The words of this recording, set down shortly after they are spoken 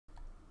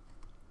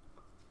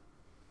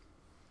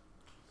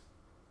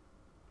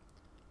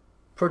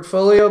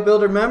Portfolio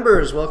Builder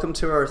members, welcome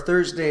to our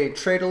Thursday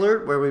Trade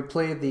Alert where we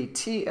play the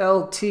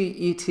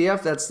TLT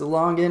ETF. That's the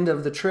long end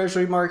of the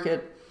Treasury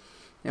market.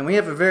 And we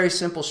have a very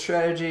simple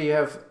strategy. You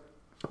have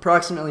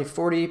approximately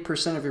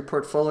 40% of your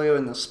portfolio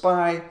in the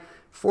SPY,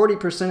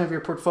 40% of your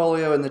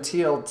portfolio in the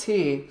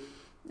TLT,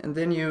 and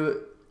then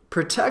you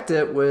protect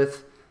it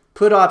with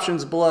put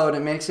options below, and it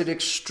makes it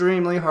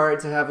extremely hard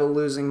to have a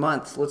losing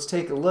month. Let's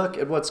take a look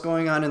at what's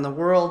going on in the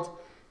world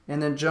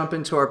and then jump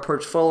into our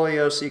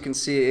portfolio so you can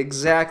see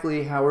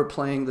exactly how we're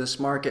playing this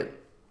market.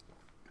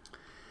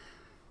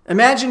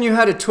 Imagine you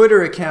had a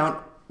Twitter account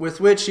with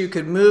which you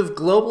could move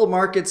global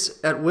markets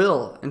at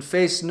will and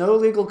face no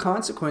legal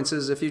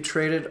consequences if you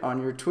traded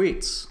on your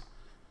tweets.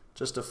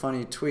 Just a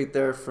funny tweet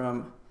there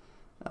from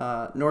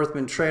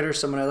Northman Trader,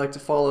 someone I like to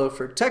follow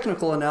for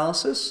technical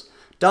analysis.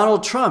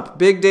 Donald Trump,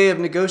 big day of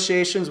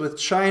negotiations with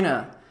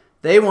China.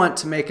 They want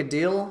to make a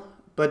deal,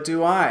 but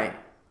do I?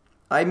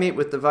 I meet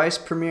with the Vice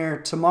Premier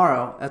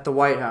tomorrow at the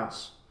White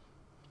House.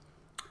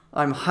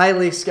 I'm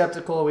highly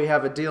skeptical we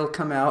have a deal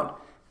come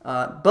out.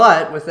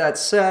 But with that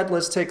said,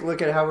 let's take a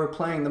look at how we're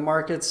playing the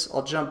markets.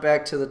 I'll jump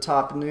back to the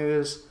top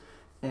news,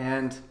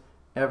 and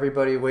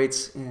everybody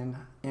waits in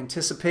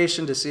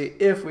anticipation to see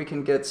if we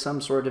can get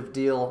some sort of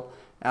deal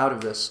out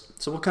of this.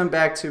 So we'll come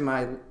back to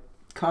my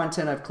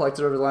content I've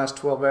collected over the last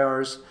 12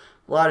 hours.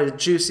 A lot of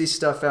juicy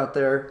stuff out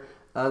there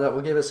that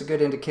will give us a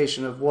good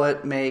indication of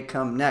what may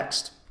come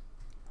next.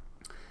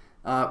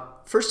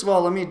 First of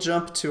all, let me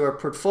jump to our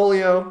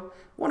portfolio.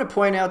 I want to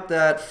point out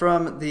that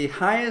from the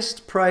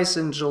highest price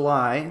in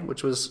July,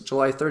 which was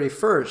July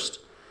 31st,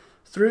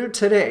 through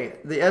today,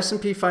 the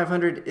S&P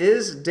 500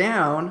 is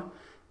down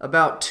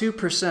about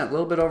 2%, a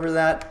little bit over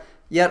that,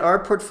 yet our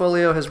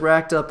portfolio has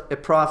racked up a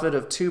profit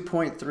of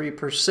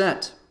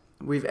 2.3%.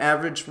 We've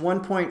averaged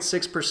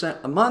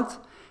 1.6% a month,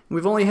 and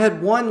we've only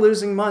had one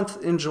losing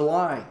month in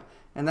July,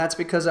 and that's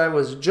because I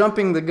was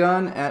jumping the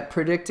gun at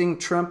predicting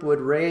Trump would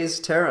raise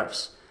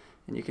tariffs.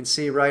 And you can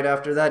see right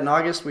after that in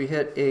August, we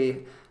hit a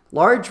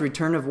large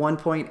return of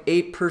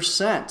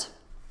 1.8%.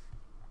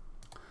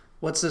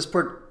 What's this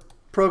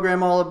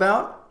program all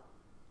about?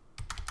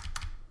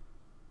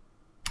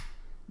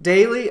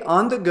 Daily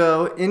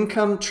on-the-go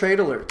income trade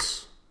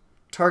alerts.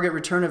 Target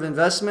return of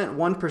investment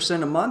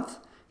 1% a month,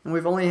 and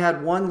we've only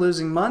had one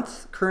losing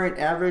month. Current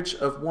average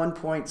of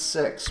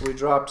 1.6. We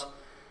dropped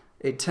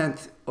a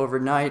tenth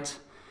overnight.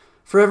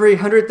 For every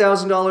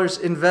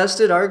 $100,000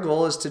 invested, our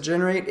goal is to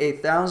generate a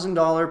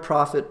 $1,000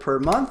 profit per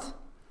month.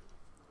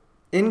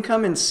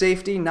 Income and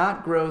safety,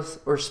 not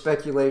growth or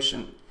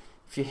speculation.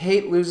 If you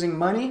hate losing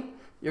money,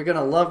 you're going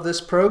to love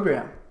this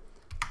program.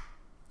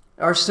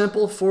 Our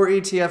simple 4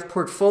 ETF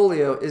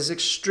portfolio is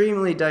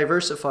extremely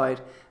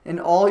diversified, and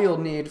all you'll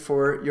need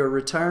for your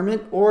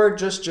retirement or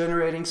just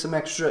generating some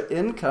extra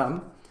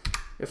income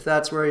if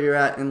that's where you're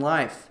at in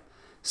life.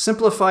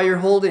 Simplify your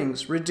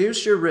holdings,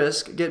 reduce your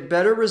risk, get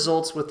better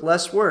results with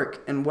less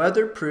work, and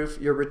weatherproof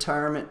your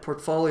retirement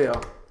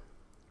portfolio.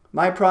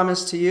 My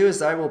promise to you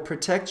is I will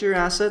protect your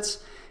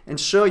assets and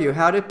show you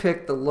how to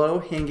pick the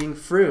low-hanging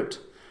fruit.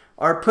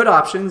 Our put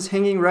options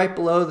hanging right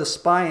below the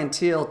SPY and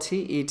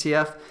TLT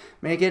ETF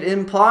make it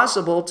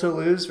impossible to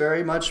lose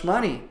very much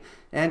money.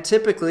 And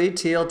typically,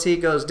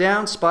 TLT goes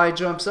down, SPY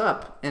jumps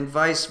up, and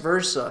vice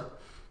versa.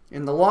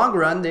 In the long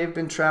run, they've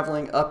been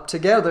traveling up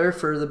together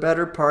for the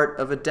better part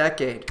of a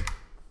decade.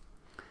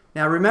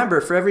 Now remember,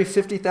 for every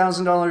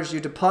 $50,000 you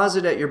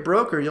deposit at your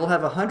broker, you'll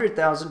have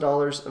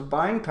 $100,000 of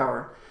buying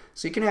power.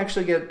 So you can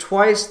actually get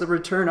twice the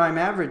return I'm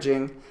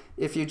averaging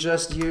if you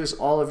just use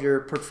all of your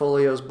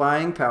portfolio's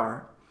buying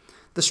power.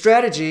 The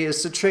strategy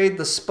is to trade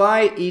the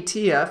SPY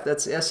ETF,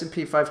 that's the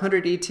S&P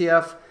 500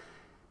 ETF.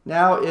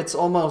 Now it's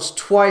almost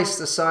twice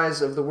the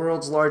size of the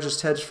world's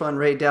largest hedge fund,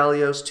 Ray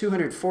Dalio's,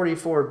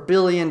 $244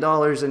 billion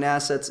in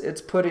assets.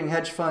 It's putting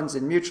hedge funds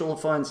and mutual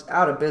funds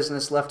out of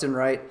business left and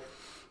right.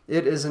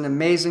 It is an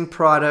amazing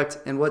product,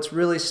 and what's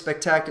really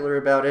spectacular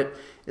about it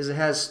is it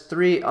has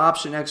 3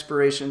 option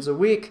expirations a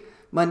week,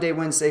 Monday,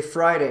 Wednesday,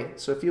 Friday.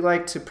 So if you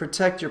like to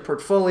protect your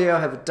portfolio,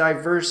 have a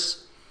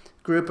diverse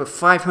group of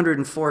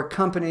 504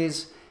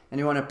 companies, and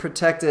you want to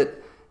protect it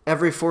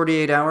every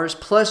 48 hours,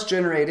 plus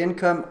generate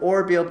income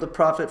or be able to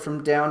profit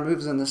from down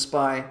moves in the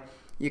SPY,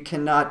 you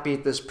cannot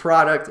beat this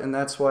product, and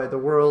that's why the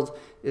world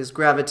is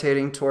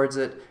gravitating towards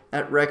it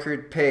at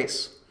record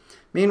pace.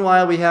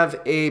 Meanwhile, we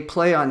have a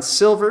play on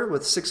silver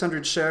with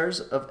 600 shares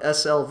of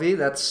SLV,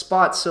 that's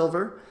spot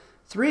silver,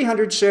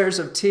 300 shares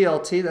of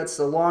TLT, that's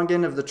the long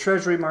end of the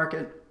Treasury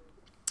market.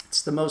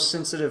 It's the most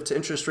sensitive to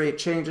interest rate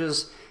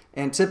changes,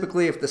 and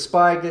typically if the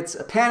SPY gets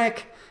a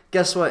panic,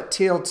 guess what?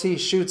 TLT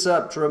shoots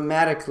up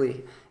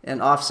dramatically and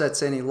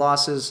offsets any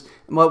losses.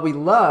 And what we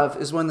love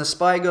is when the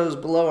SPY goes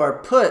below our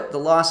put, the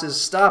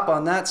losses stop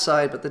on that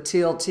side, but the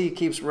TLT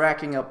keeps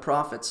racking up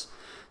profits.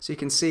 So you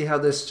can see how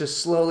this just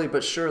slowly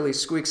but surely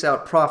squeaks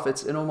out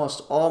profits in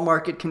almost all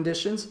market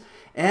conditions.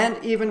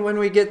 And even when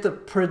we get the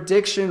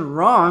prediction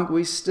wrong,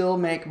 we still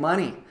make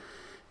money.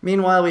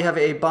 Meanwhile, we have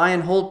a buy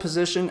and hold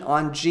position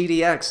on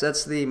GDX.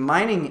 That's the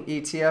mining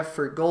ETF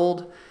for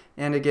gold.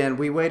 And again,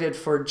 we waited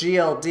for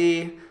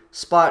GLD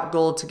spot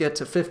gold to get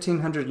to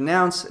 1,500 an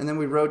ounce, and then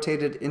we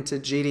rotated into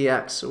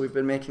GDX. So we've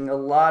been making a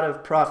lot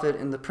of profit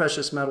in the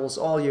precious metals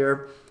all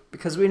year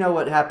because we know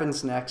what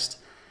happens next.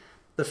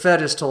 The Fed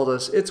has told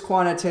us it's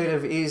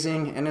quantitative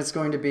easing, and it's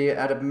going to be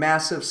at a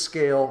massive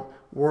scale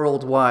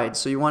worldwide.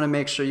 So you want to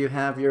make sure you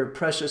have your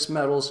precious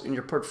metals in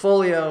your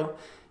portfolio,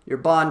 your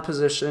bond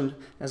position,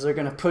 as they're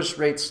going to push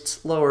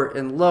rates lower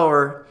and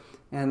lower.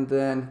 And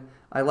then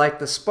I like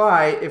the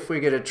SPY if we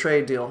get a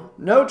trade deal.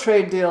 No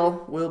trade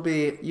deal, we'll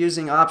be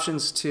using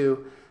options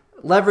to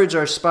leverage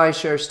our SPY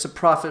shares to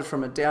profit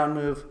from a down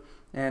move.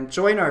 And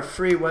join our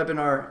free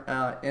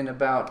webinar in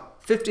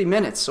about 50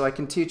 minutes so I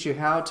can teach you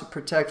how to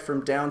protect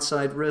from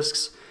downside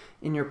risks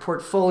in your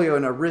portfolio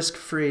in a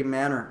risk-free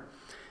manner.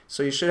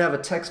 So you should have a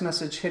text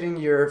message hitting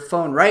your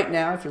phone right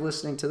now if you're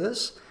listening to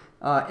this,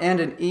 and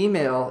an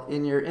email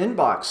in your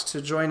inbox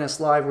to join us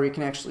live where you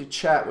can actually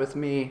chat with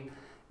me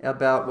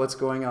about what's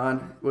going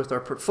on with our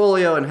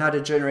portfolio and how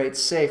to generate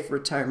safe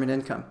retirement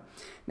income.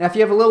 Now, if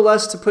you have a little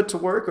less to put to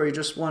work or you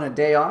just want a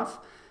day off,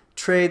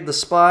 trade the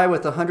SPY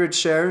with 100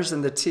 shares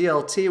and the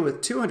TLT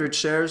with 200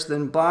 shares,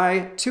 then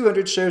buy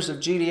 200 shares of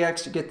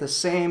GDX to get the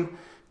same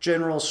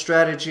general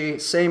strategy,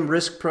 same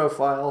risk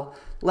profile,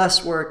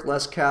 less work,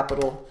 less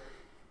capital.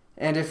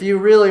 And if you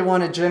really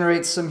want to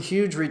generate some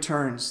huge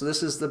returns,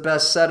 this is the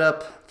best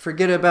setup.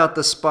 Forget about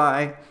the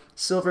SPY.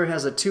 Silver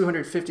has a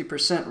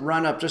 250%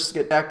 run up just to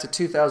get back to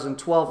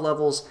 2012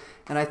 levels,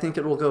 and I think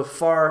it will go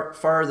far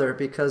farther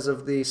because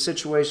of the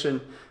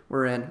situation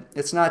we're in.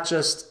 It's not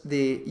just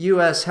the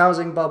U.S.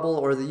 housing bubble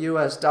or the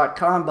U.S.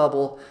 .com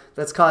bubble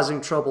that's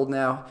causing trouble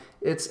now.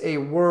 It's a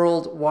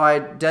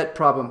worldwide debt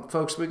problem.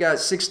 Folks, we got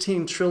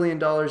 $16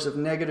 trillion of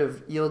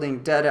negative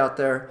yielding debt out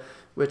there,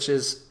 which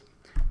is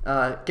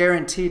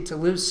guaranteed to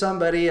lose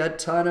somebody a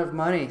ton of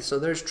money. So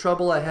there's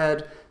trouble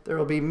ahead. There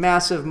will be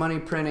massive money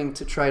printing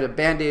to try to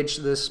bandage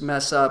this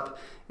mess up,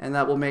 and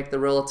that will make the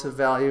relative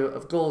value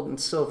of gold and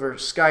silver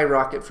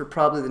skyrocket for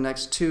probably the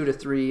next 2 to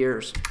 3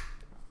 years.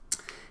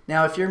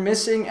 Now, if you're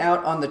missing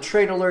out on the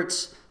trade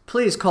alerts,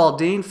 please call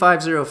Dean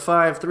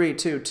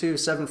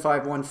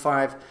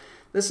 505-322-7515.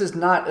 This is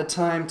not a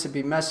time to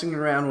be messing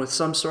around with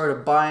some sort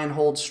of buy and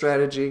hold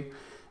strategy.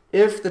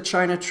 If the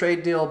China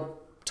trade deal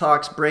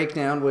talks break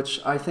down,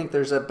 which I think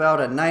there's about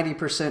a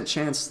 90%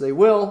 chance they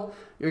will,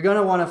 you're going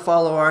to want to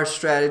follow our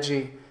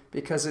strategy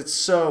because it's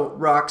so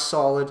rock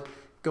solid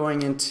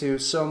going into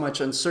so much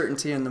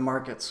uncertainty in the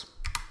markets.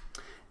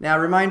 Now,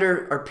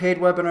 reminder, our paid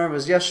webinar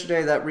was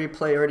yesterday. That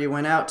replay already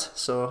went out,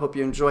 so I hope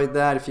you enjoyed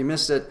that. If you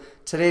missed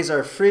it, today's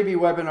our freebie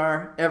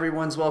webinar.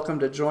 Everyone's welcome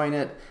to join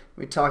it.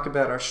 We talk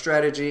about our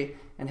strategy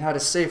and how to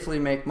safely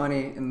make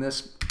money in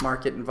this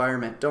market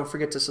environment. Don't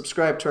forget to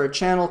subscribe to our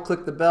channel,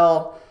 click the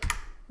bell,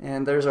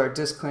 and there's our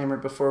disclaimer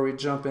before we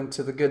jump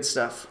into the good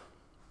stuff.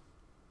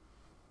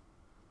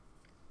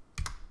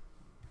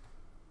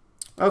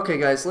 Okay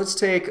guys, let's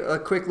take a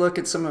quick look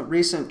at some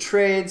recent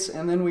trades,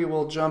 and then we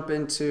will jump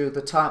into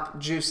the top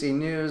juicy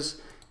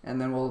news,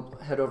 and then we'll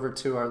head over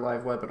to our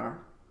live webinar.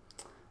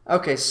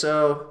 Okay,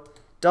 so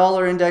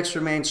dollar index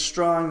remains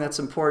strong. That's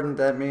important.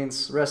 That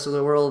means the rest of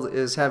the world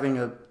is having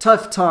a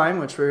tough time,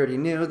 which we already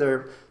knew.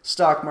 Their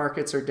stock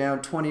markets are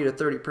down 20 to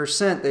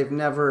 30%. They've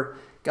never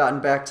gotten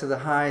back to the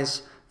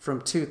highs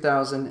from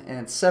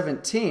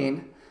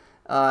 2017.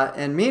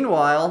 And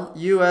meanwhile,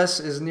 U.S.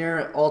 is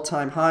near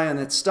all-time high on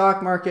its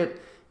stock market.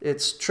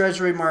 Its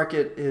treasury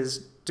market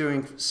is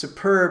doing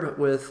superb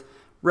with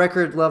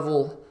record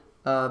level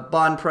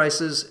bond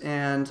prices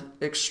and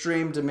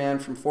extreme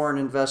demand from foreign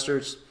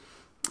investors.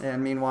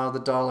 And meanwhile,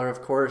 the dollar,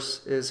 of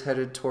course, is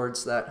headed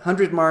towards that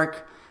 100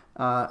 mark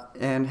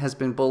and has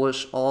been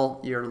bullish all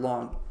year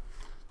long.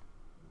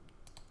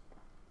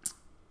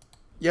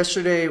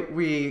 Yesterday,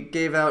 we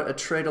gave out a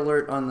trade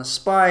alert on the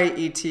SPY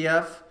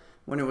ETF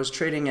when it was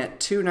trading at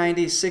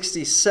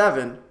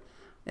 290.67.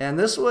 And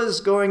this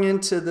was going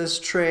into this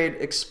trade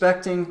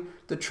expecting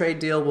the trade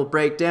deal will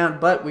break down,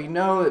 but we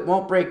know it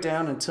won't break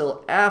down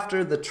until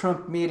after the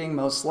Trump meeting,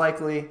 most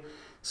likely.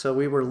 So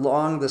we were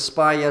long the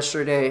SPY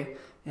yesterday,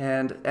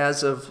 and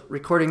as of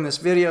recording this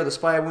video, the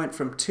SPY went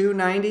from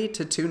 290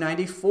 to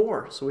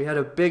 294. So we had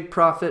a big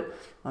profit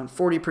on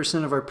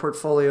 40% of our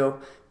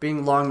portfolio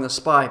being long the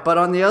SPY. But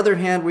on the other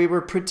hand, we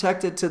were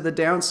protected to the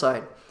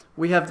downside.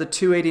 We have the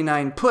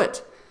 289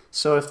 put.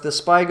 So if the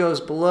SPY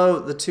goes below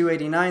the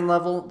 289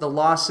 level, the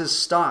losses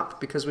stop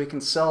because we can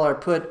sell our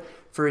put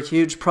for a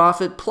huge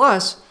profit,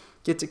 plus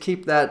get to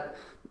keep that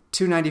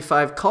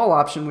 295 call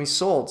option we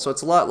sold. So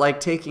it's a lot like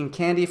taking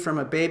candy from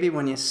a baby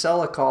when you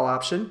sell a call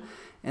option,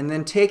 and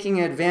then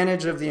taking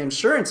advantage of the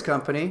insurance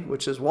company,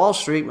 which is Wall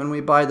Street, when we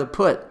buy the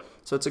put.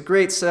 So it's a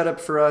great setup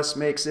for us,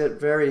 makes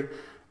it very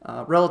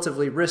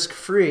relatively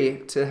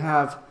risk-free to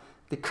have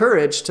the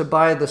courage to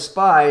buy the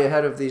SPY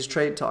ahead of these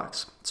trade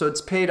talks. So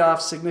it's paid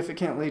off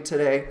significantly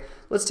today.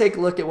 Let's take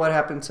a look at what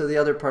happened to the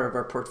other part of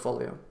our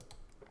portfolio.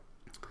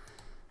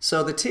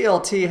 So the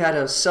TLT had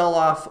a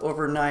sell-off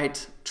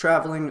overnight,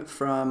 traveling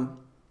from,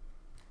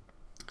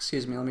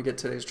 excuse me, let me get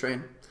today's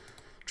trade.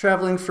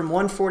 traveling from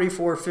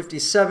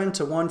 144.57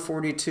 to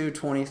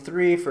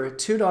 142.23 for a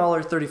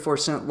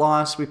 $2.34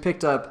 loss. We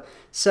picked up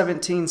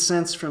 17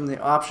 cents from the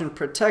option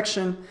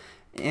protection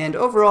and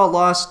overall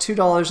lost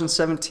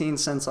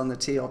 $2.17 on the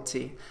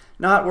TLT.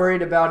 Not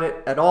worried about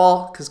it at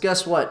all, because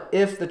guess what?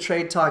 If the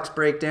trade talks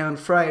break down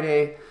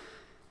Friday,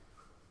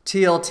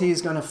 TLT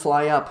is going to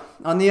fly up.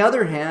 On the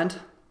other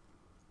hand,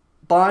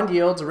 bond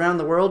yields around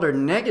the world are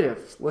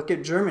negative. Look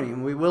at Germany,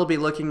 and we will be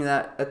looking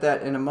at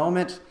that in a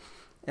moment.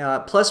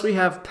 Plus, we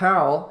have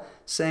Powell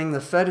saying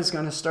the Fed is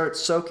going to start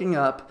soaking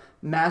up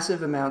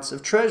massive amounts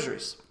of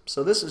treasuries.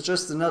 So this is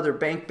just another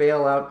bank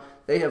bailout.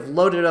 They have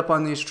loaded up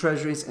on these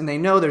treasuries, and they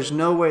know there's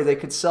no way they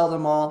could sell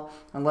them all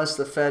unless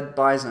the Fed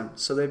buys them.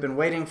 So they've been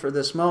waiting for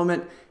this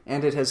moment,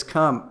 and it has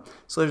come.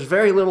 So there's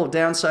very little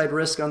downside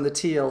risk on the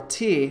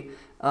TLT,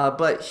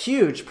 but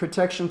huge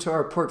protection to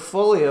our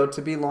portfolio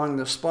to be long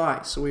the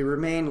SPY. So we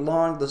remain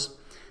long the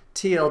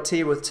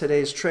TLT with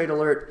today's trade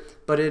alert,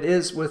 but it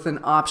is with an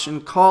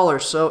option caller.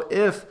 So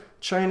if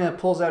China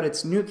pulls out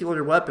its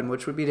nuclear weapon,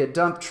 which would be to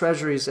dump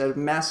treasuries at a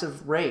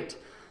massive rate,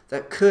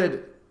 that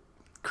could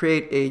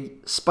create a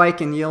spike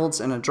in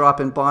yields and a drop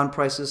in bond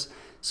prices.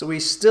 So we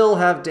still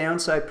have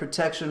downside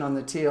protection on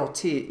the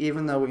TLT,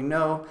 even though we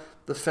know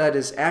the Fed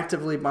is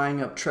actively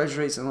buying up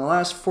treasuries. In the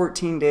last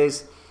 14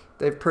 days,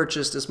 they've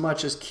purchased as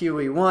much as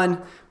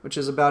QE1, which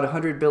is about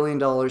 $100 billion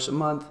a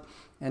month.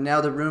 And now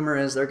the rumor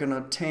is they're going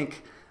to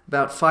tank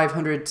about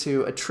 $500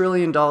 to $1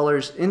 trillion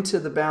into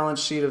the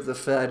balance sheet of the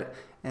Fed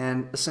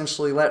and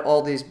essentially let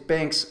all these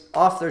banks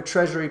off their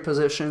treasury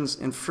positions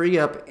and free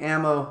up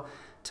ammo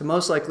to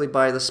most likely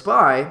buy the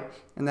SPY.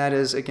 And that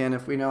is, again,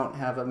 if we don't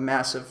have a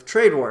massive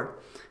trade war.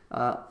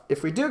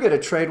 If we do get a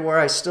trade war,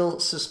 I still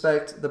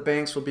suspect the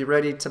banks will be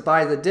ready to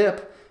buy the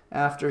dip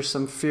after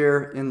some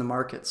fear in the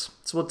markets.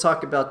 So we'll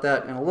talk about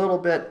that in a little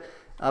bit.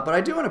 But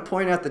I do want to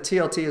point out the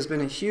TLT has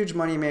been a huge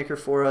moneymaker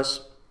for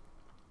us.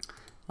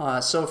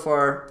 So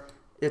far,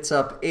 it's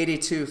up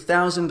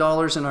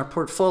 $82,000 in our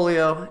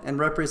portfolio and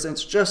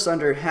represents just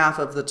under half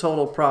of the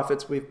total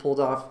profits we've pulled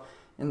off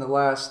in the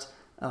last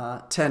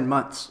 10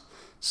 months.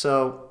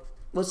 So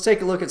let's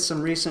take a look at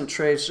some recent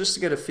trades just to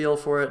get a feel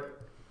for it.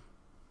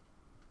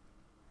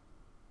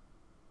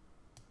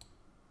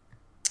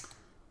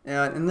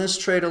 In this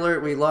trade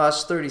alert, we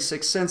lost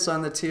 36 cents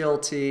on the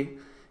TLT.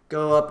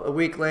 Go up a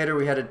week later,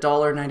 we had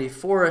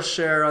 $1.94 a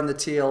share on the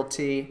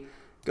TLT.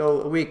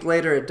 Go a week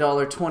later,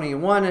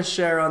 $1.21 a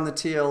share on the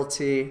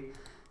TLT.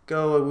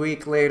 Go a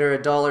week later,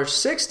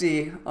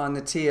 $1.60 on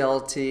the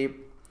TLT.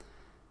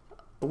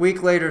 A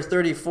week later,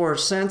 34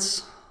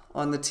 cents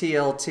on the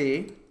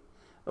TLT.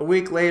 A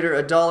week later,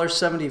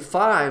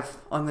 $1.75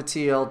 on the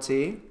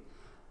TLT.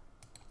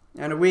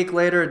 And a week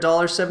later,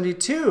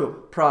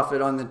 $1.72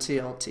 profit on the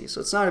TLT. So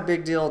it's not a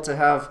big deal to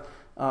have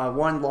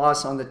one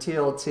loss on the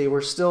TLT.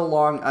 We're still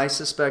long. I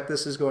suspect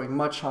this is going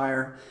much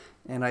higher,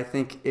 and I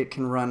think it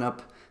can run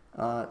up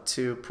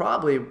to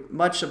probably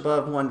much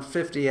above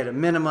 150 at a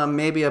minimum,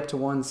 maybe up to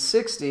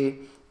 160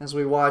 as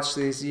we watch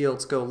these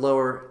yields go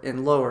lower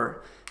and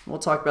lower. We'll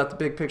talk about the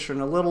big picture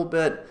in a little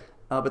bit,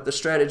 but the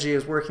strategy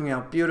is working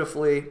out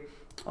beautifully.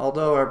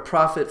 Although our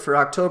profit for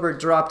October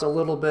dropped a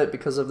little bit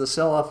because of the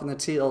sell-off in the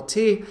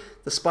TLT,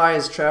 the SPY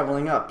is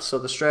traveling up. So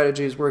the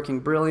strategy is working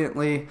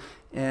brilliantly.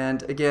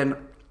 And again,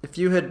 if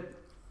you had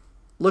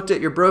looked at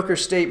your broker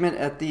statement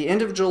at the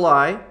end of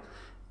July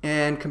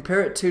and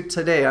compare it to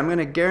today, I'm going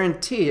to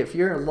guarantee if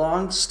you're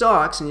long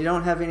stocks and you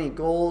don't have any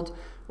gold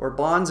or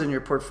bonds in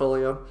your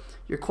portfolio,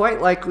 you're quite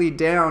likely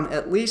down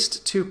at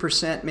least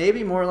 2%,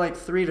 maybe more like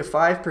 3 to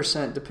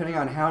 5%, depending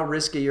on how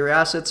risky your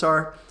assets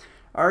are.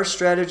 Our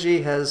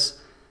strategy has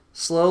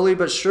slowly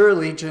but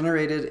surely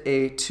generated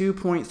a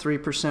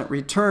 2.3%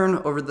 return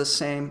over the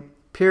same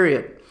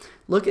period.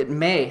 Look at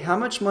May. How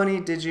much money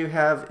did you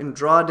have in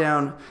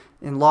drawdown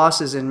in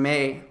losses in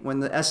May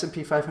when the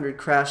S&P 500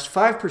 crashed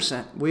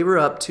 5%? We were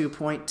up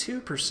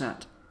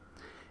 2.2%.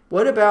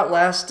 What about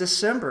last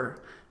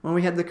December when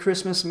we had the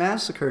Christmas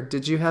massacre?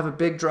 Did you have a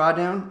big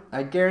drawdown?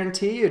 I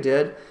guarantee you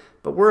did,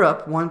 but we're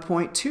up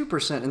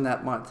 1.2% in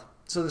that month.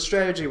 So the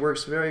strategy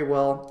works very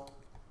well.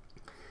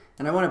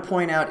 And I want to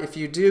point out, if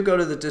you do go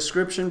to the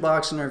description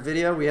box in our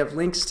video, we have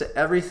links to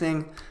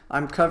everything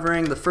I'm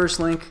covering. The first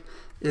link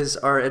is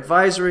our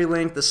advisory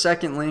link. The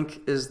second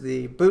link is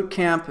the boot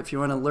camp. If you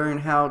want to learn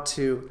how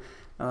to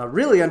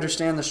really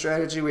understand the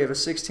strategy, we have a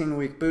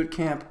 16-week boot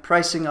camp,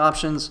 pricing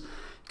options.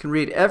 You can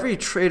read every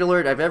trade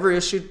alert I've ever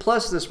issued,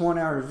 plus this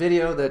 1-hour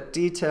video that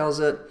details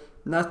it.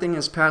 Nothing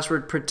is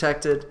password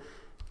protected.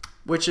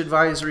 Which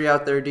advisory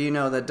out there do you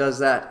know that does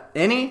that?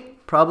 Any?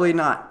 Probably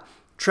not.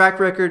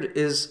 Track record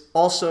is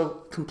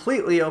also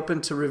completely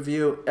open to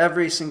review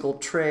every single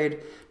trade.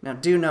 Now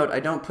do note, I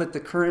don't put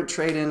the current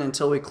trade in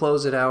until we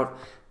close it out.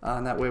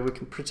 And that way we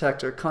can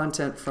protect our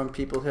content from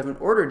people who haven't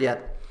ordered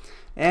yet.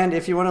 And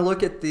if you want to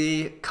look at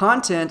the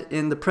content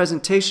in the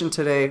presentation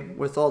today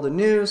with all the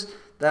news,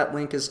 that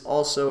link is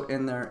also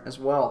in there as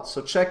well.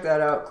 So check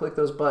that out, click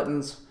those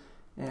buttons,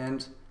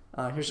 and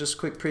here's just a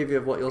quick preview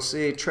of what you'll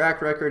see.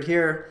 Track record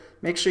here.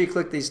 Make sure you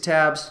click these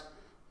tabs.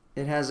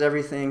 It has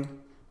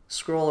everything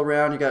Scroll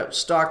around, you got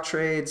stock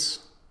trades,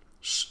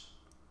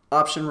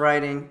 option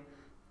writing,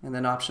 and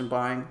then option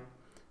buying.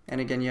 And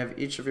again, you have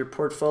each of your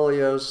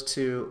portfolios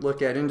to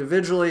look at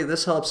individually.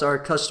 This helps our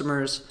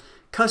customers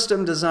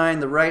custom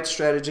design the right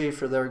strategy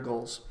for their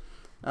goals.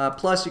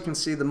 Plus, you can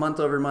see the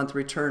month-over-month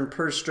return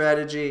per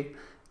strategy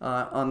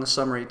on the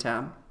summary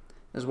tab,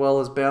 as well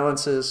as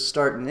balances,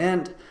 start and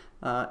end.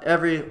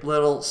 Every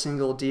little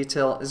single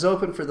detail is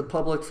open for the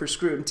public for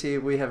scrutiny.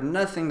 We have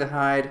nothing to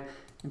hide,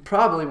 and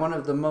probably one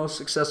of the most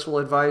successful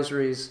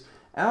advisories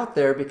out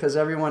there because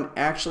everyone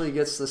actually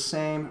gets the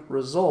same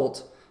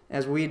result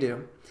as we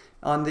do.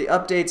 On the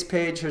updates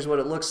page, here's what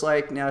it looks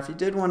like. Now, if you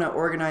did want to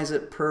organize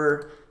it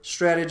per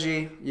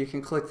strategy, you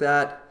can click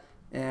that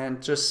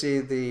and just see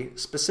the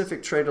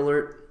specific trade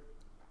alert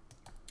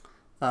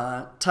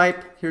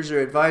type. Here's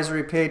your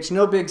advisory page.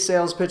 No big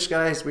sales pitch,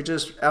 guys. We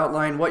just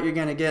outline what you're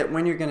going to get,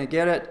 when you're going to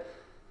get it.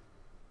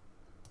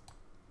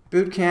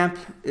 Boot camp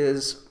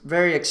is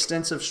very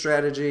extensive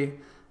strategy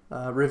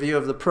review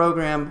of the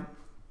program.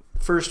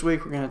 First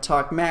week, we're going to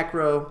talk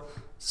macro.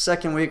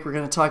 Second week, we're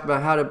going to talk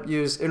about how to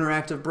use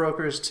interactive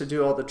brokers to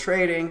do all the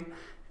trading,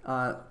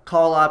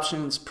 call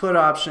options, put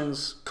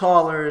options,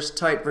 callers,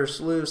 tight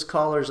versus loose,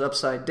 callers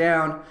upside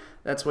down.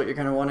 That's what you're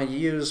going to want to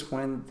use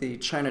when the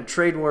China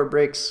trade war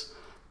breaks,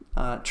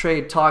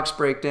 trade talks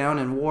break down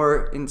and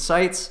war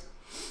incites.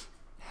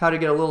 How to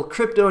get a little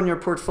crypto in your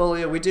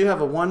portfolio. We do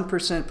have a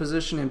 1%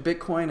 position in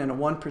Bitcoin and a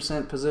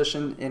 1%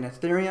 position in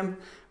Ethereum,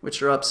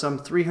 which are up some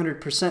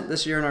 300%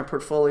 this year in our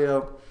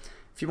portfolio.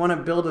 If you want to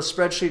build a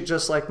spreadsheet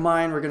just like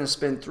mine, we're going to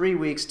spend 3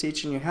 weeks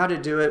teaching you how to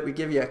do it. We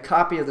give you a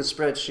copy of the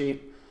spreadsheet,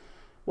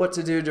 what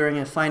to do during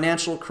a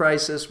financial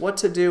crisis, what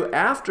to do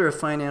after a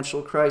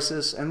financial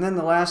crisis, and then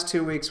the last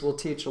 2 weeks we'll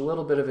teach a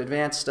little bit of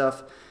advanced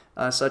stuff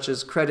such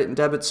as credit and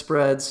debit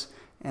spreads,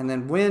 and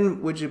then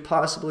when would you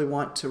possibly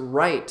want to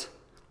write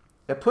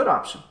a put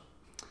option.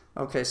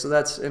 Okay, so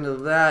that's into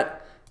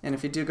that. And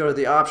if you do go to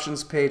the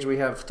options page, we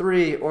have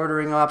 3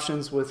 ordering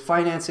options with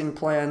financing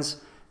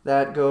plans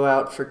that go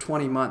out for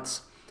 20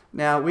 months.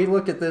 Now, we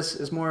look at this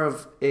as more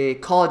of a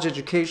college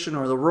education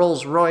or the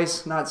Rolls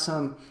Royce, not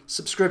some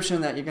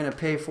subscription that you're going to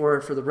pay for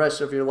the rest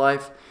of your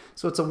life.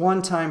 So it's a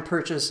one-time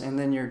purchase and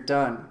then you're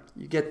done.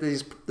 You get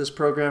this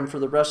program for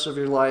the rest of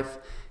your life,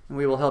 and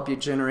we will help you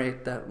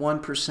generate that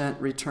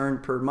 1% return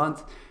per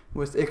month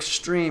with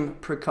extreme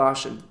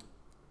precaution.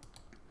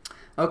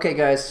 Okay,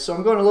 guys, so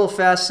I'm going a little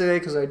fast today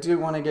because I do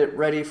want to get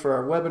ready for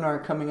our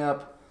webinar coming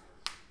up.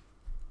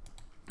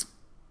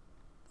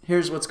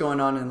 Here's what's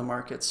going on in the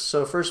markets.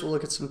 So first we'll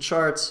look at some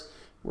charts.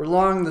 We're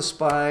long the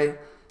SPY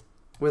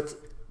with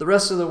the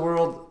rest of the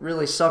world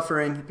really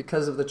suffering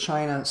because of the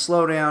China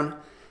slowdown.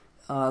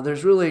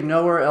 There's really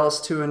nowhere else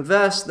to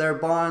invest. Their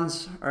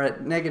bonds are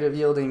at negative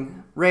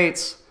yielding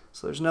rates,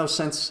 so there's no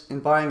sense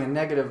in buying a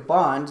negative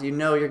bond. You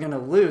know you're going to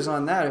lose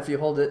on that if you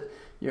hold it.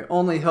 Your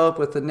only hope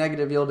with the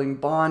negative yielding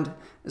bond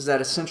is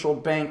that a central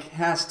bank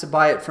has to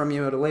buy it from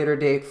you at a later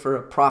date for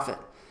a profit.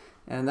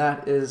 And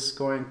that is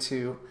going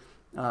to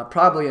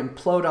probably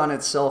implode on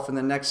itself in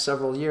the next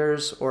several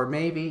years or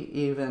maybe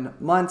even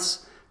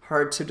months.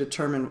 Hard to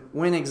determine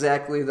when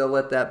exactly they'll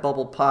let that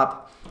bubble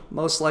pop.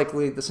 Most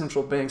likely the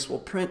central banks will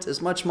print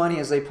as much money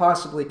as they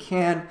possibly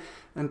can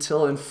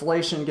until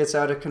inflation gets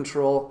out of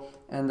control,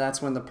 and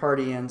that's when the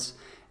party ends.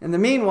 In the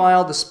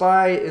meanwhile, the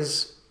SPY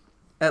is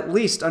at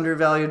least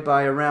undervalued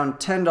by around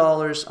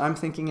 $10. I'm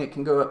thinking it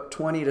can go up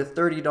 $20 to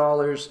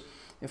 $30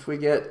 if we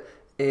get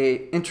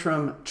a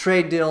interim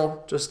trade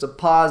deal, just a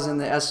pause in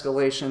the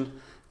escalation.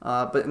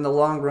 But in the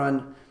long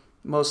run,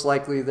 most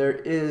likely there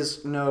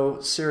is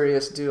no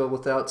serious deal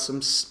without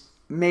some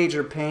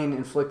major pain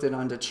inflicted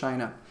onto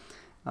China.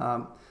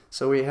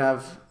 So we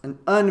have an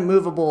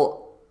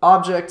unmovable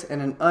object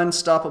and an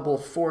unstoppable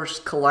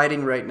force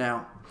colliding right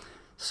now.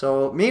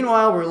 So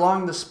meanwhile, we're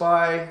long the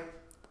SPY.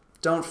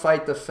 Don't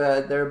fight the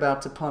Fed. They're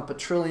about to pump $1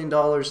 trillion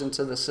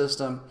into the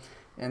system,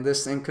 and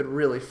this thing could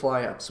really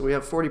fly up. So we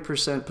have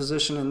 40%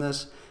 position in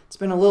this. It's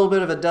been a little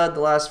bit of a dud the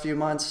last few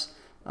months.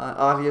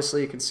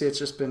 Obviously, you can see it's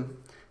just been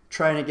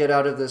trying to get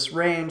out of this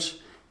range,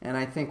 and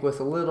I think with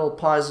a little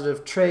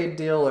positive trade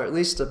deal, or at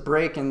least a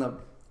break in the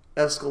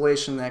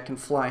escalation, that can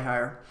fly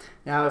higher.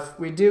 Now, if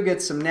we do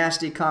get some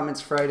nasty comments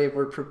Friday,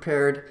 we're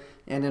prepared,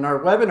 and in our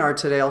webinar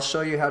today, I'll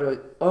show you how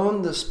to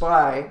own the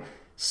SPY,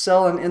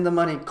 sell an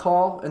in-the-money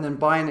call, and then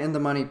buy an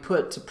in-the-money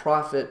put to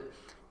profit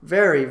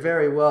very,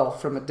 very well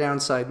from a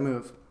downside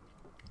move.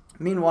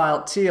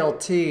 Meanwhile,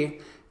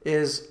 TLT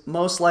is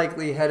most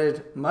likely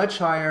headed much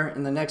higher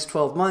in the next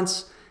 12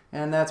 months,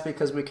 and that's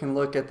because we can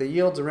look at the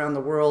yields around the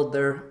world.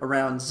 They're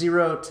around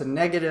 0 to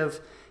negative,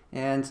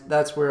 and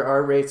that's where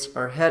our rates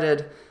are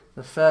headed.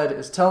 The Fed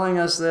is telling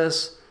us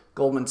this.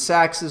 Goldman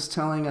Sachs is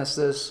telling us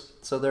this.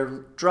 So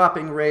they're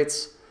dropping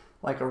rates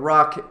like a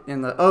rock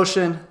in the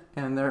ocean,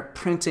 and they're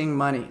printing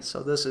money.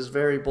 So this is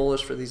very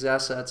bullish for these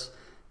assets,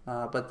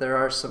 but there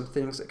are some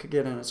things that could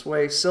get in its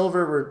way.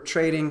 Silver, we're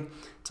trading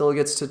till it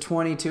gets to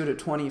 22 to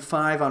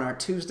 25 on our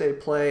Tuesday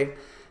play.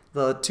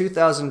 The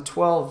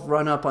 2012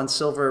 run-up on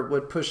silver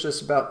would push this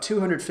about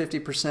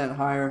 250%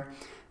 higher.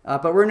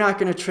 But we're not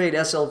going to trade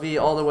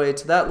SLV all the way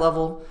to that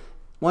level.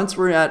 Once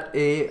we're at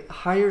a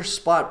higher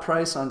spot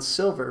price on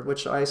silver,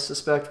 which I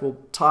suspect will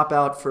top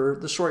out for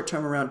the short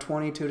term around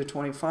 22 to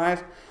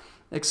 25,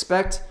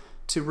 expect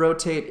to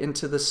rotate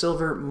into the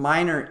silver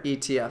miner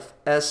ETF,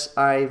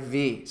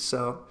 SIV.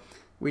 So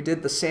we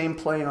did the same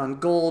play on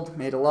gold,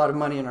 made a lot of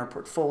money in our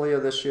portfolio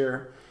this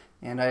year,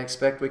 and I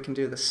expect we can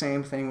do the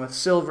same thing with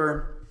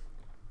silver.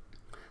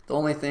 The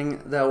only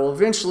thing that will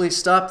eventually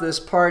stop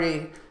this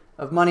party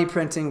of money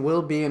printing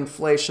will be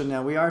inflation.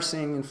 Now, we are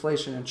seeing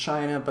inflation in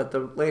China, but the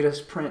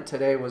latest print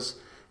today was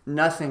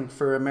nothing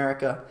for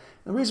America.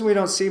 The reason we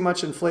don't see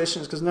much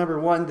inflation is because, number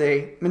one,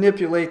 they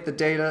manipulate the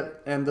data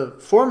and the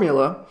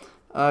formula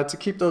to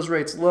keep those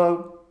rates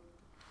low.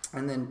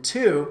 And then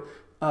two,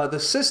 the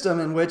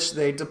system in which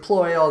they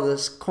deploy all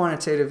this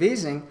quantitative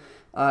easing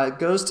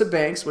goes to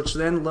banks, which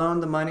then loan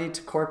the money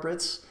to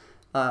corporates,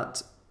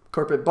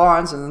 corporate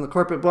bonds, and then the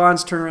corporate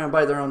bonds turn around and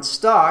buy their own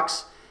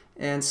stocks.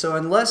 And so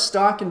unless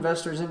stock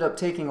investors end up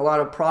taking a lot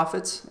of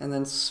profits and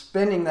then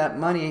spending that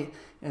money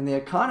in the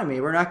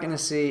economy, we're not going to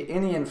see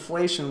any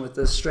inflation with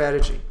this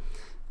strategy.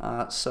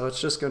 So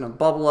it's just going to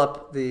bubble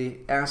up the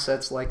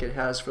assets like it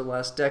has for the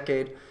last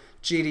decade.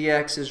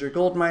 GDX is your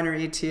gold miner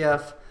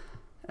ETF.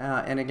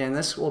 And again,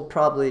 this will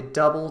probably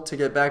double to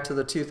get back to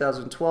the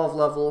 2012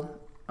 level,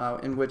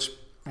 in which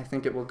I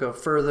think it will go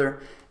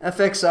further.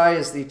 FXI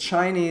is the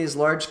Chinese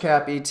large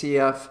cap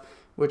ETF,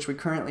 which we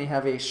currently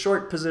have a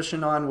short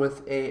position on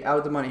with a out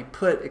of the money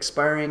put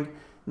expiring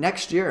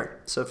next year.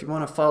 So if you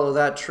want to follow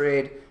that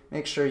trade,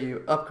 make sure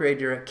you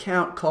upgrade your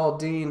account, call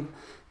Dean.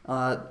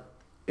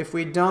 If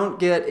we don't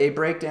get a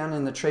breakdown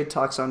in the trade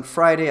talks on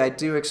Friday, I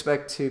do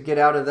expect to get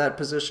out of that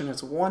position.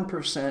 It's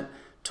 1%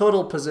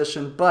 total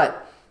position,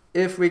 but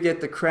if we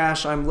get the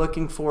crash I'm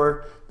looking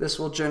for, this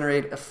will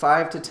generate a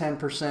 5 to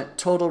 10%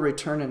 total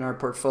return in our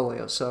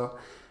portfolio. So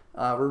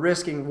we're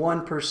risking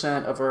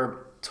 1% of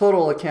our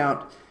total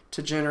account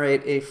to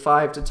generate a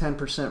 5 to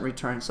 10%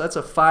 return. So that's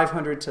a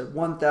 500 to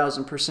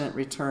 1,000%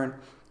 return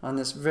on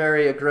this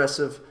very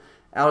aggressive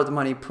out of the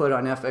money put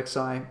on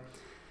FXI.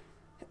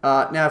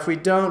 Now, if we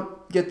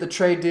don't get the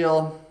trade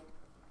deal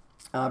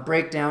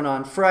breakdown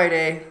on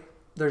Friday,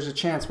 there's a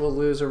chance we'll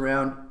lose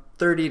around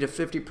 30 to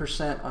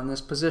 50% on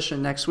this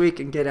position next week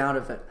and get out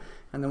of it.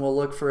 And then we'll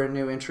look for a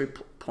new entry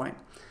point.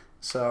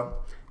 So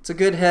it's a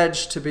good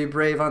hedge to be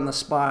brave on the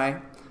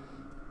SPY.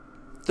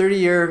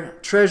 30-year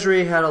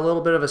Treasury had a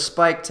little bit of a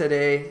spike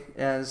today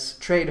as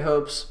trade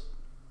hopes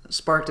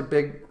sparked a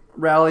big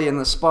rally in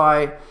the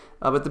SPY.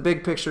 But the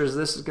big picture is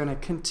this is going to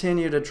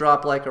continue to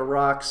drop like a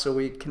rock, so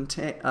we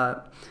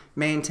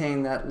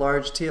maintain that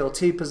large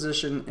TLT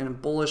position in a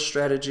bullish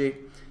strategy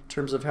in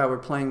terms of how we're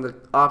playing the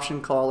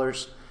option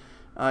callers.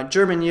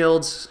 German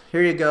yields,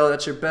 here you go.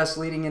 That's your best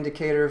leading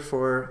indicator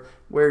for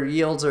where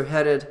yields are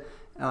headed,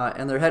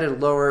 and they're headed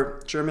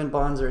lower. German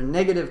bonds are in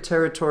negative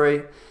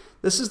territory.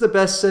 This is the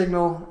best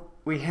signal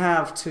we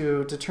have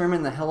to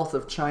determine the health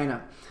of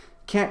China.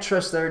 Can't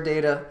trust their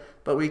data,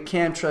 but we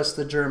can trust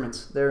the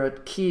Germans. They're a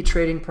key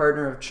trading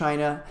partner of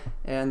China,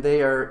 and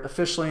they are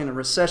officially in a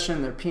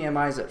recession. Their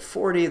PMI is at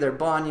 40. Their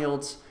bond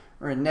yields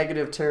are in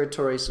negative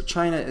territory. So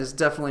China is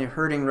definitely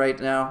hurting right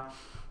now,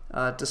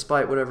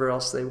 despite whatever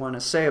else they want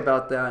to say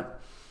about that.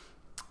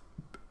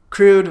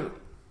 Crude,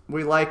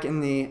 we like in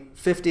the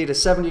 $50 to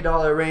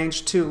 $70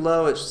 range. Too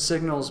low, it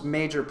signals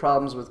major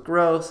problems with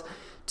growth.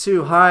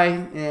 Too high,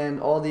 and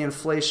all the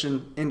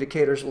inflation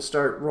indicators will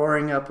start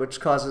roaring up,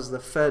 which causes the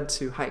Fed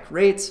to hike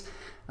rates,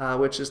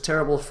 which is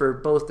terrible for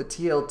both the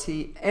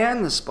TLT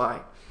and the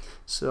SPY.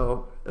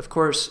 So, of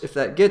course, if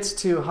that gets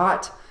too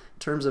hot, in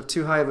terms of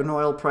too high of an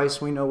oil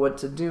price, we know what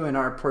to do in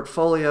our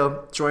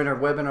portfolio. Join our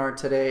webinar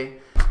today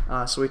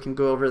so we can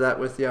go over that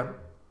with you.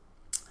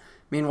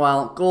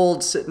 Meanwhile,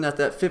 gold sitting at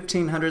that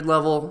 1,500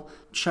 level.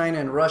 China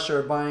and Russia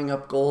are buying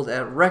up gold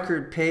at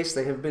record pace.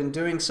 They have been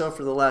doing so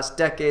for the last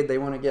decade. They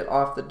want to get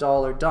off the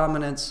dollar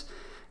dominance.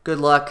 Good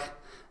luck.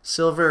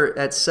 Silver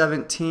at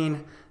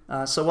 17.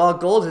 So while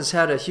gold has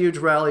had a huge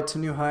rally to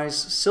new highs,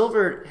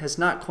 silver has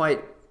not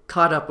quite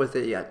caught up with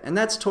it yet. And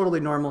that's totally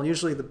normal.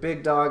 Usually the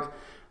big dog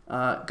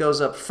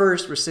goes up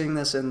first. We're seeing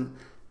this in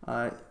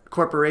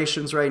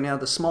corporations right now.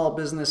 The small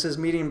businesses,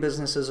 medium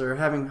businesses are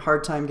having a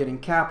hard time getting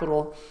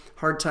capital,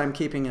 hard time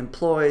keeping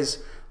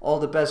employees. All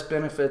the best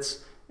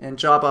benefits and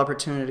job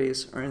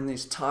opportunities are in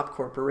these top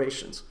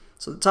corporations.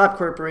 So the top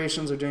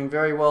corporations are doing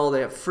very well.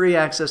 They have free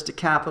access to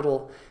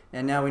capital,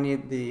 and now we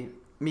need the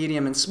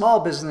medium and small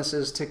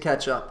businesses to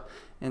catch up.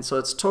 And so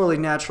it's totally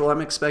natural.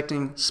 I'm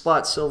expecting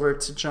spot silver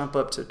to jump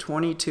up to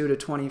 22 to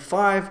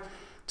 25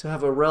 to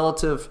have a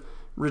relative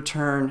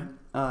return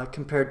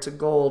compared to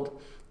gold.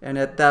 And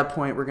at that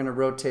point, we're going to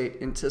rotate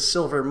into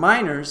silver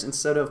miners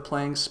instead of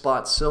playing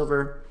spot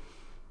silver.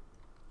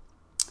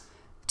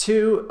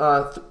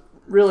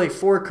 Really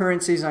four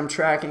currencies I'm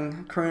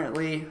tracking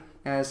currently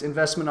as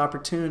investment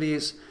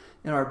opportunities.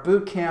 In our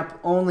boot camp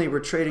only, we're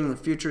trading the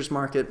futures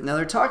market. Now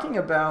they're talking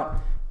about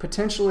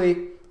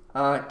potentially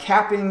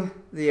capping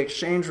the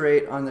exchange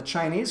rate on the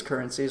Chinese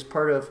currency as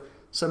part of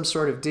some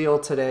sort of deal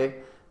today.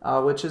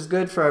 which is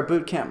good for our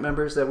bootcamp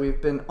members that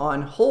we've been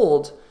on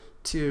hold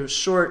to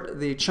short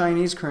the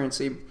Chinese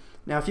currency.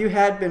 Now, if you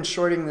had been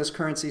shorting this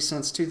currency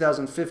since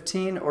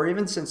 2015 or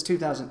even since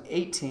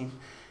 2018,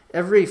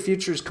 every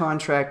futures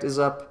contract is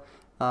up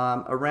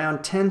around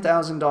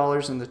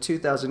 $10,000 in the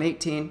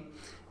 2018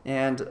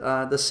 and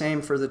the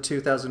same for the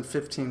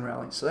 2015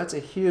 rally. So that's a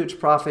huge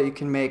profit you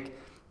can make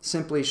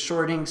simply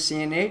shorting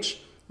CNH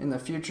in the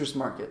futures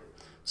market.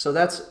 So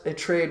that's a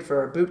trade for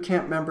our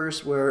bootcamp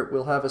members where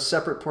we'll have a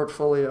separate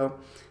portfolio,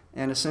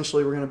 and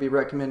essentially we're going to be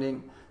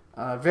recommending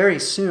very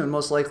soon,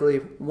 most likely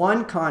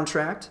one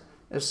contract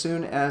as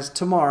soon as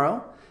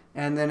tomorrow,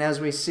 and then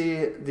as we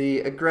see the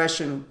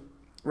aggression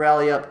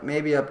rally up,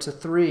 maybe up to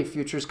 3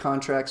 futures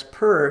contracts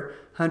per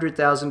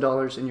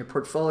 $100,000 in your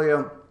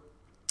portfolio.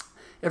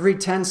 Every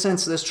 10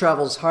 cents this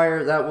travels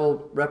higher, that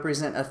will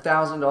represent a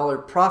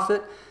 $1,000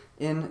 profit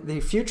in the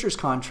futures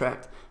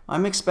contract.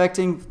 I'm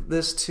expecting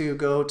this to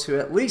go to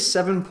at least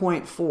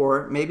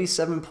 7.4, maybe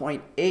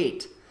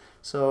 7.8.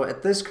 So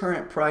at this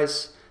current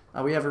price,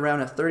 we have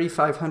around a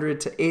 $3,500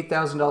 to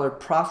 $8,000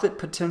 profit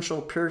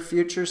potential per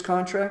futures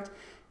contract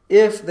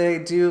if they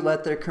do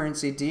let their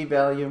currency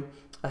devalue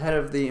ahead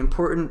of the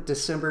important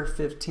December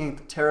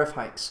 15th tariff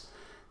hikes.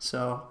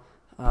 So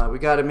we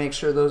got to make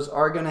sure those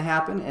are going to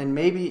happen, and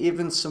maybe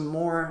even some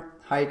more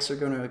hikes are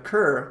going to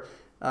occur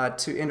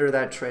to enter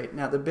that trade.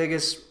 Now, the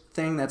biggest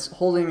thing that's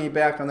holding me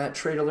back on that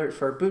trade alert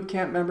for our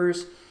bootcamp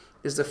members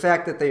is the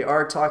fact that they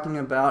are talking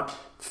about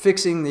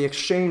fixing the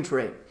exchange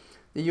rate.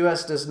 The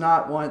U.S. does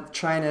not want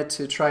China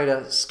to try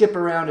to skip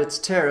around its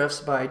tariffs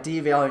by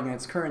devaluing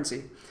its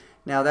currency.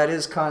 Now, that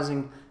is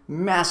causing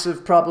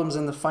massive problems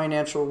in the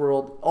financial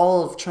world.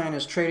 All of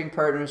China's trading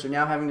partners are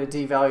now having to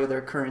devalue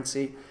their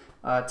currency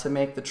to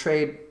make the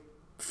trade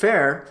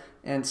fair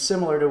and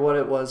similar to what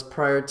it was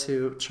prior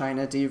to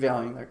China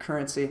devaluing their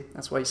currency.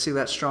 That's why you see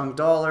that strong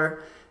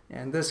dollar.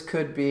 And this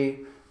could be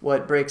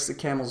what breaks the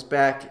camel's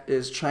back,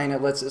 is China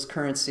lets its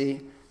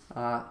currency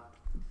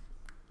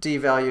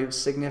devalue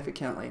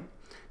significantly.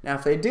 Now,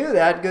 if they do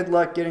that, good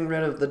luck getting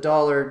rid of the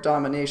dollar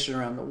domination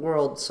around the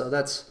world. So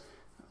that's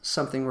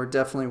something we're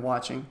definitely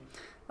watching.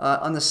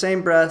 On the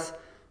same breath,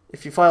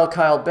 if you follow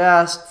Kyle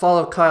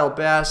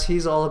Bass,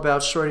 he's all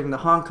about shorting the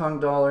Hong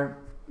Kong dollar.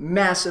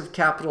 Massive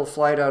capital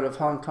flight out of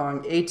Hong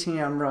Kong,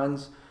 ATM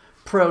runs,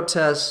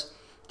 protests,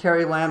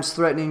 Carrie Lam's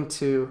threatening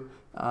to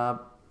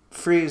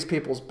freeze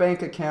people's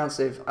bank accounts.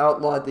 They've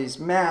outlawed these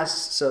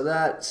masks, so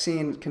that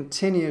scene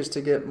continues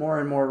to get more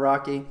and more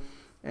rocky,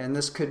 and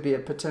this could be a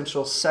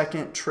potential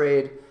second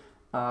trade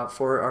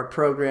for our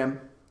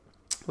program.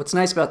 What's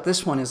nice about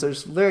this one is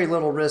there's very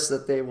little risk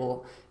that they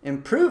will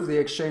improve the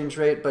exchange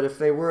rate, but if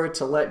they were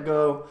to let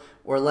go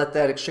or let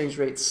that exchange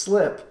rate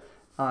slip,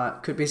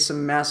 could be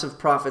some massive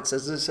profits,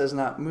 as this has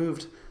not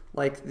moved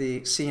like the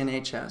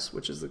CNH has,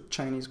 which is the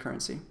Chinese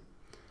currency.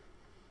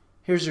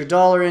 Here's your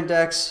dollar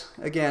index.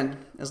 Again,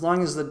 as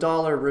long as the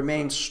dollar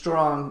remains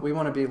strong, we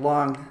want to be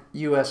long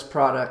U.S.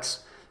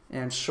 products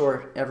and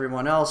short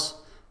everyone else.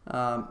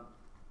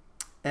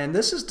 And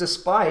this is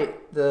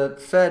despite the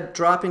Fed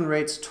dropping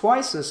rates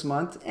twice this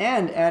month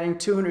and adding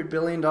 $200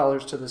 billion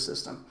to the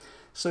system.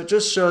 So it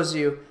just shows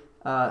you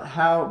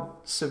how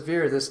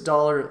severe this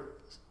dollar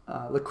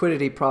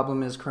liquidity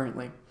problem is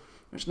currently.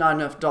 There's not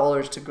enough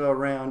dollars to go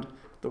around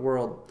the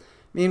world.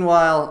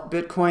 Meanwhile,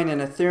 Bitcoin and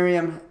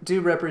Ethereum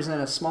do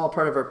represent a small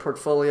part of our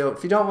portfolio.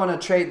 If you don't want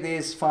to trade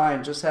these,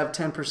 fine. Just have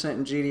 10%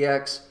 in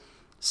GDX.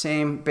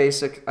 Same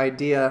basic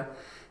idea.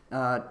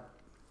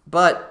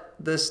 But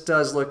this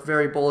does look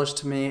very bullish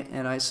to me,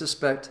 and I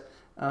suspect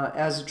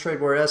as the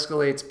trade war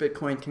escalates,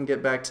 Bitcoin can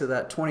get back to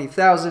that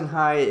 20,000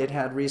 high it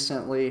had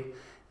recently,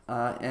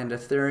 and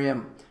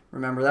Ethereum,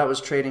 remember, that was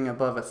trading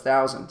above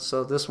 1,000.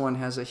 So this one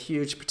has a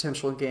huge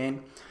potential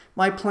gain.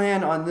 My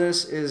plan on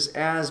this is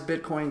as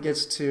Bitcoin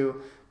gets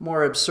to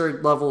more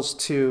absurd levels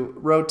to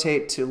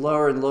rotate to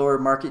lower and lower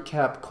market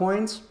cap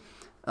coins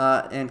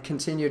and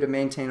continue to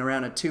maintain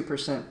around a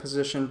 2%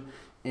 position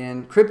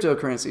in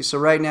cryptocurrency. So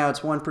right now it's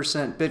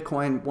 1%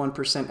 Bitcoin,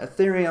 1%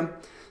 Ethereum.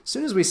 As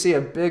soon as we see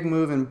a big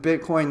move in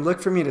Bitcoin, look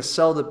for me to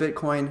sell the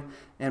Bitcoin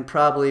and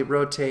probably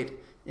rotate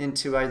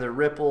into either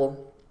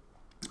Ripple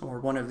or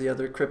one of the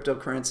other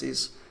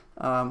cryptocurrencies.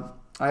 I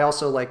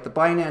also like the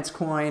Binance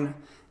coin,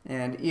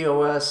 and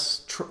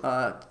EOS,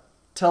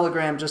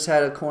 Telegram just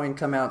had a coin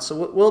come out.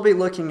 So we'll be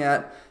looking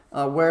at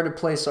where to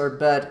place our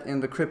bet in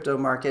the crypto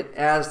market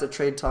as the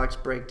trade talks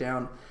break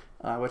down,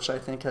 which I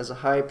think has a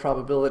high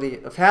probability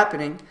of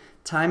happening.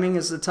 Timing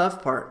is the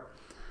tough part.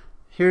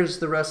 Here's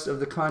the rest of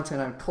the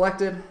content I've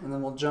collected, and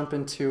then we'll jump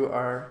into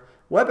our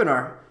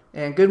webinar.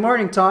 And good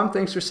morning, Tom.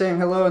 Thanks for saying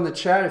hello in the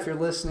chat. If you're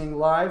listening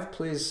live,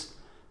 please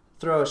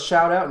throw a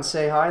shout out and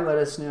say hi. Let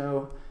us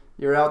know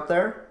you're out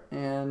there.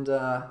 And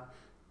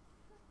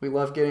we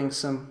love getting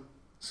some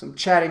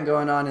chatting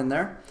going on in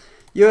there.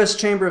 U.S.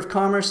 Chamber of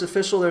Commerce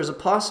official, there's a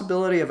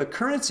possibility of a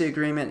currency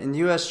agreement in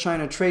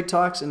U.S.-China trade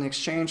talks in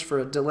exchange for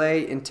a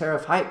delay in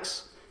tariff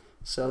hikes.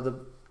 So the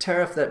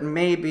tariff that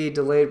may be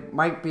delayed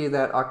might be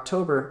that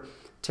October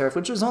tariff,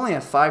 which was only a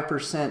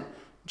 5%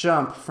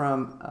 jump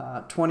from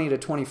 20 to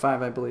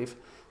 25, I believe.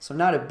 So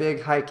not a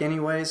big hike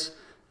anyways,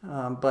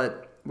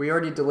 but we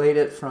already delayed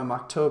it from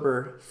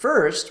October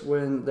 1st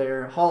when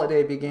their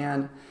holiday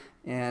began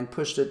and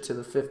pushed it to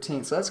the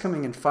 15th. So that's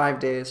coming in 5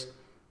 days.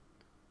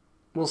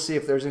 We'll see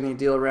if there's any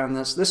deal around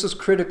this. This is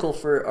critical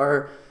for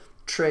our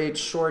trade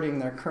shorting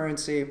their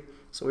currency.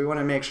 So we want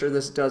to make sure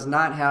this does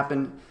not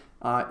happen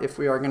if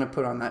we are going to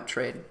put on that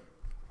trade.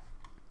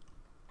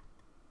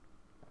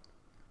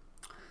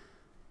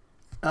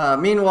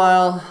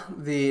 Meanwhile,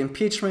 the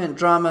impeachment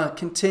drama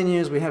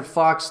continues. We had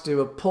Fox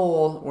do a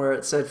poll where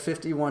it said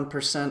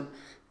 51%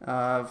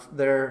 of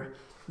their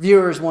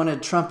viewers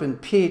wanted Trump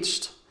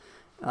impeached.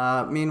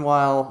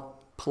 Meanwhile,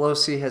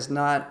 Pelosi has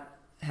not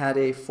had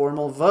a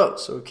formal vote,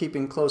 so we're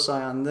keeping a close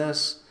eye on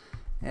this.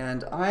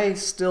 And I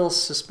still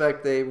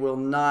suspect they will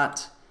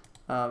not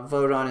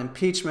vote on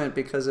impeachment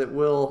because it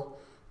will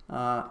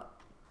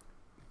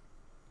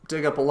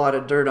dig up a lot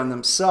of dirt on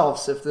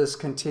themselves if this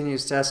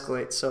continues to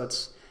escalate. So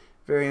it's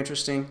very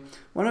interesting.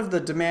 One of the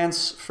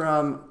demands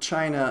from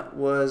China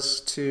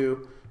was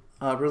to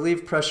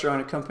relieve pressure on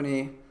a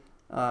company,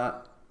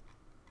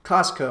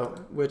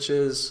 Costco, which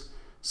is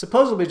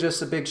supposedly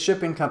just a big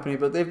shipping company,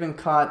 but they've been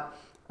caught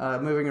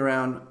moving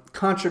around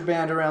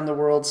contraband around the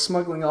world,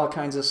 smuggling all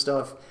kinds of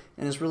stuff,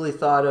 and is really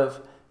thought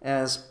of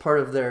as part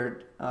of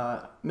their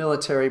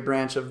military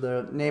branch of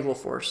the naval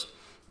force.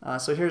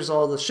 So here's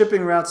all the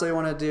shipping routes they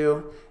want to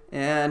do,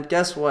 and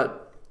guess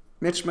what?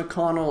 Mitch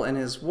McConnell and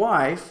his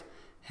wife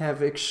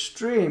have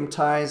extreme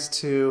ties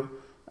to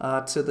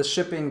the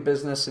shipping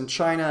business in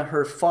China.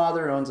 Her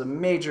father owns a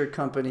major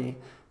company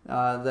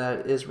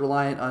that is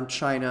reliant on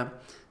China.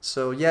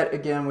 So yet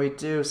again, we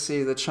do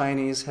see the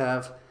Chinese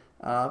have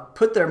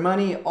put their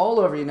money all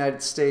over the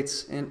United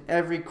States in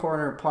every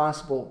corner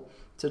possible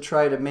to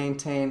try to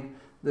maintain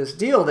this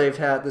deal they've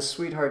had, this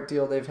sweetheart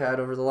deal they've had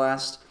over the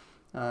last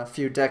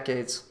few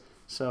decades.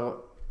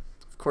 So,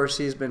 of course,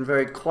 he's been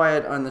very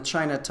quiet on the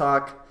China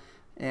talk,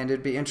 and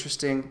it'd be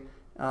interesting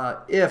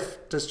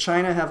does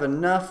China have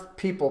enough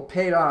people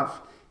paid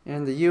off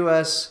in the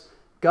U.S.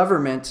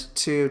 government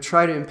to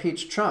try to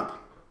impeach Trump?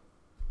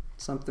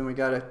 Something we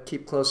got to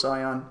keep close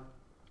eye on.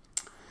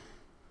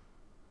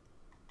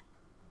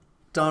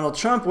 Donald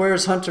Trump,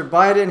 where's Hunter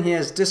Biden? He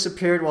has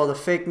disappeared while the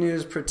fake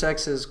news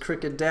protects his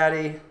crooked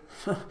daddy.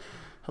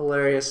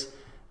 Hilarious.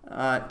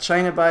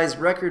 China buys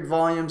record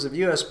volumes of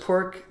U.S.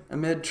 pork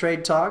amid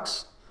trade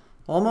talks.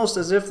 Almost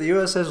as if the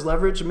U.S. has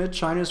leverage amid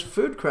China's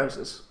food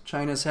crisis.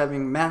 China's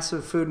having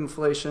massive food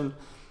inflation.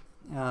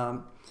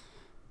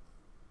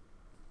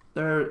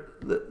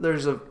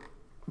 There's a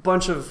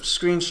bunch of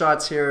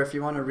screenshots here if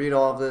you want to read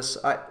all of this.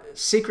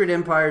 Secret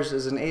Empires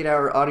is an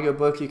 8-hour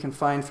audiobook you can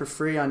find for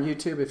free on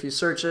YouTube if you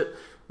search it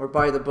or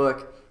buy the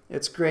book.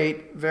 It's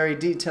great, very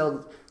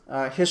detailed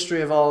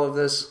history of all of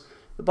this.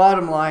 The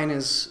bottom line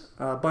is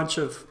a bunch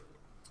of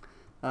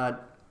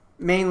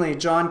mainly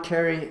John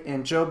Kerry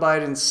and Joe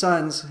Biden's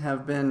sons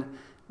have been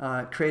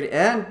creating,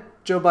 and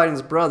Joe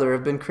Biden's brother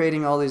have been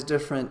creating all these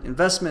different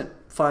investment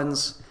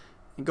funds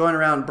and going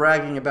around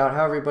bragging about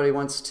how everybody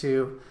wants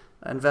to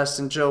invest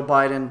in Joe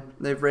Biden.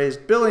 They've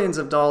raised billions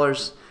of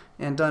dollars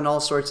and done all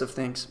sorts of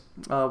things.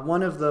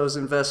 One of those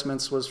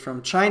investments was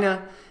from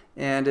China,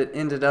 and it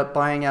ended up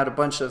buying out a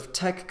bunch of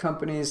tech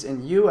companies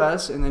in the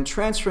U.S. and then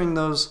transferring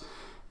those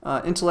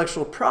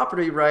intellectual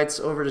property rights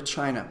over to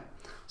China.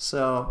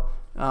 So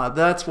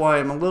that's why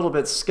I'm a little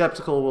bit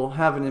skeptical we'll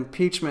have an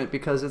impeachment,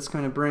 because it's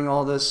going to bring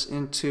all this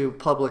into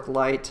public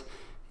light.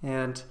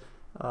 And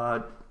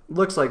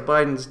looks like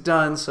Biden's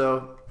done,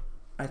 so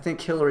I think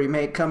Hillary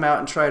may come out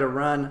and try to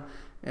run,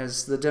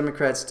 as the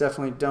Democrats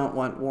definitely don't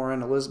want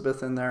Warren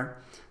Elizabeth in there.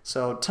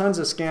 So tons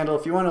of scandal.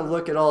 If you want to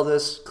look at all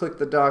this, click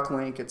the doc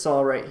link. It's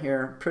all right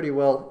here, pretty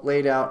well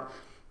laid out.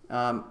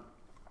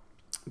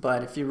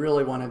 But if you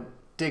really want to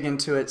dig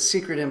into it,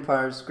 Secret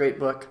Empires, great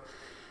book.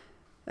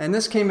 And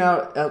this came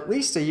out at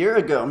least a year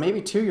ago,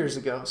 maybe 2 years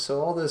ago.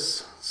 So all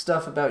this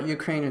stuff about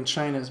Ukraine and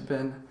China has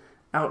been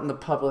out in the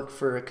public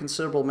for a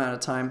considerable amount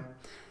of time.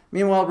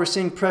 Meanwhile, we're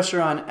seeing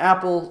pressure on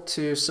Apple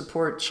to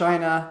support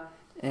China.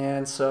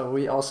 And so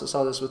we also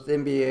saw this with the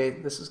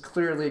NBA. This is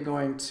clearly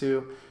going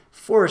to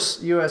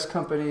force U.S.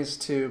 companies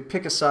to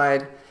pick a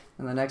side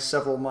in the next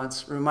several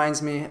months.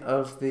 Reminds me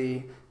of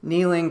the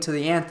kneeling to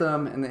the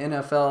anthem in the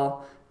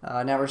NFL.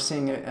 Now we're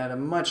seeing it at a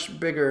much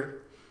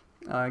bigger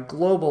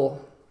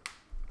global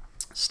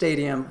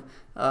stadium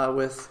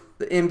with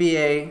the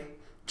NBA,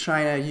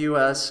 China,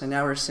 U.S., and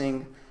now we're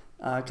seeing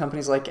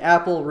companies like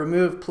Apple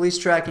remove police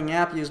tracking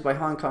app used by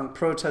Hong Kong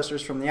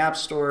protesters from the App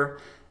Store.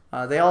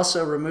 They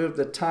also removed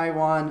the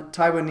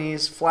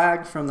Taiwanese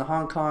flag from the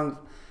Hong Kong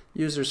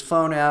user's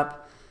phone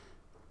app.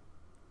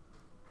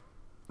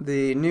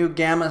 The new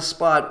Gamma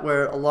spot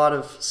where a lot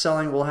of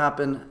selling will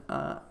happen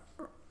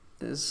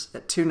is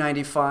at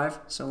 $2.95.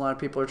 So a lot of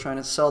people are trying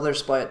to sell their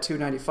SPY at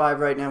 $2.95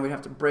 right now. We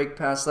have to break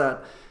past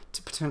that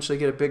to potentially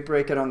get a big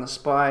breakout on the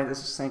SPY.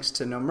 This is thanks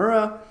to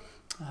Nomura,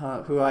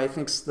 who I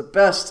think is the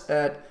best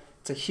at,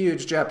 it's a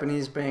huge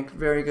Japanese bank,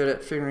 very good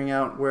at figuring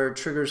out where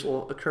triggers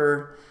will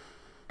occur.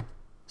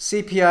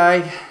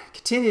 CPI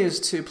continues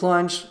to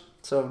plunge,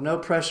 so no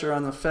pressure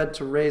on the Fed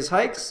to raise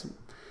hikes,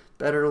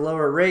 better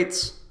lower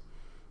rates.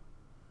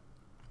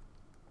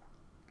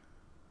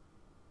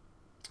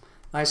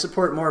 I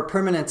support more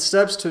permanent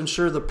steps to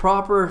ensure the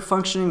proper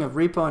functioning of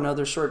repo and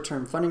other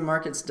short-term funding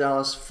markets.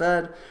 Dallas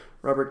Fed,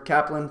 Robert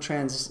Kaplan.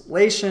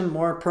 Translation,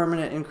 more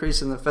permanent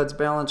increase in the Fed's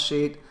balance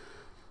sheet.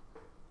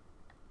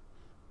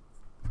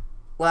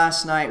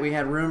 Last night we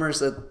had rumors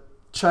that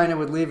China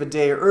would leave a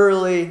day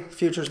early.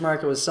 Futures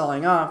market was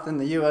selling off. Then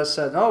the U.S.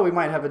 said, oh, we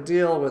might have a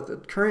deal with the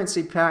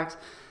currency pact.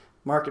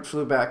 Market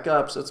flew back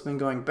up, so it's been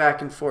going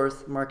back and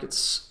forth.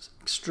 Market's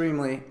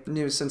extremely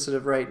news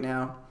sensitive right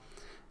now.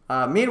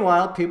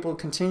 Meanwhile, people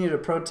continue to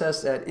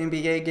protest at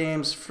NBA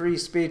games. Free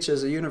speech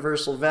is a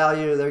universal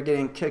value. They're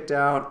getting kicked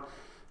out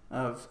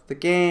of the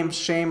game.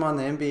 Shame on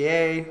the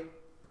NBA.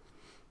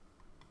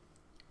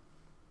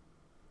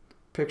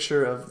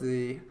 Picture of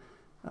the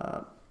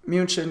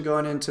Mnuchin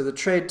going into the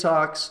trade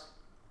talks.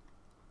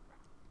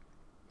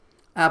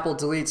 Apple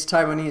deletes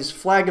Taiwanese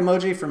flag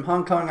emoji from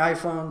Hong Kong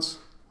iPhones.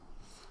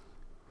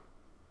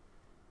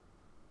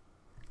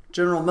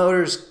 General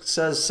Motors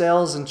says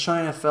sales in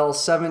China fell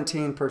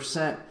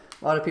 17%.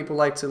 A lot of people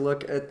like to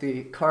look at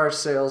the car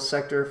sales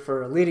sector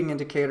for a leading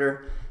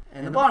indicator.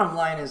 And the bottom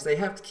line is they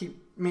have to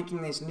keep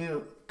making these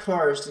new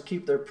cars to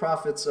keep their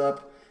profits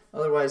up.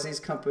 Otherwise, these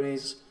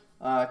companies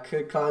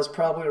could cause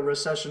probably a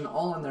recession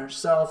all in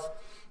themselves.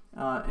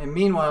 And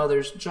meanwhile,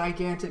 there's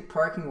gigantic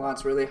parking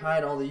lots where they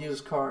hide all the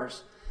used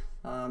cars.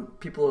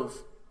 People have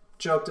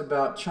joked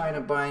about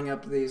China buying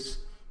up these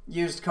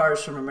used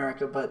cars from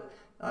America, but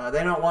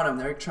they don't want them.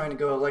 They're trying to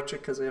go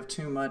electric because they have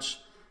too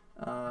much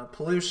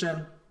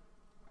pollution.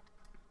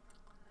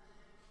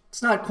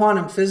 It's not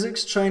quantum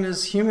physics.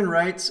 China's human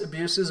rights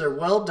abuses are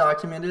well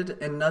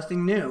documented and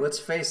nothing new. Let's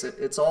face it,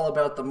 it's all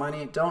about the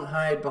money. Don't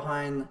hide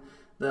behind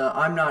the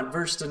I'm not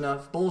versed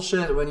enough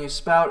bullshit when you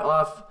spout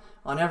off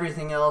on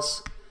everything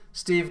else.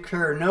 Steve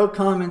Kerr, no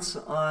comments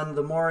on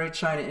the Mori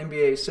China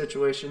NBA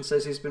situation,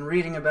 says he's been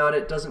reading about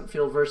it, doesn't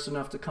feel versed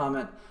enough to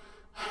comment.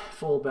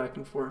 Full back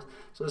and forth.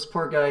 So this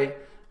poor guy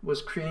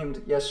was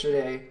creamed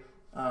yesterday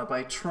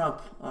by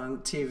Trump on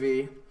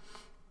TV.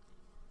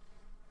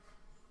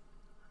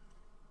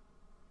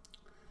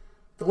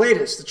 The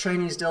latest, the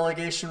Chinese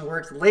delegation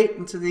worked late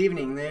into the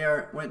evening. They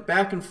went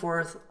back and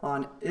forth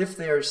on if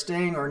they are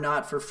staying or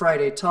not for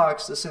Friday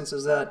talks. The sense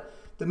is that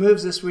the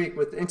moves this week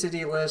with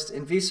entity list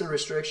and visa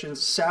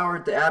restrictions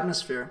soured the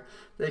atmosphere.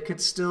 They could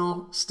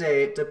still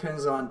stay. It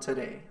depends on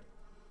today.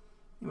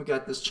 We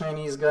got this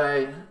Chinese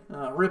guy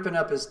ripping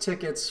up his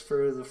tickets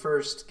for the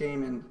first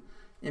game in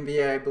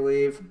NBA, I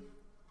believe.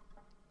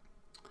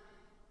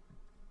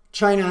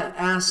 China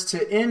asked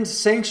to end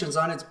sanctions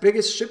on its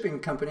biggest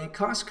shipping company,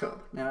 Costco.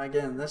 Now,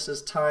 again, this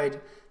is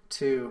tied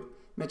to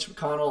Mitch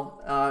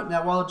McConnell.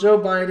 Now, while Joe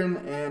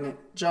Biden and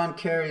John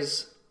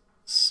Kerry's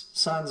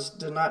sons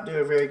did not do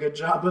a very good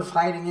job of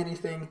hiding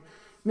anything,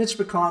 Mitch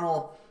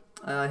McConnell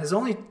has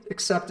only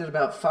accepted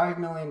about $5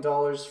 million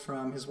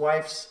from his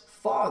wife's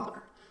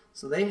father.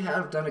 So they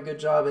have done a good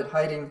job at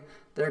hiding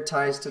their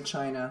ties to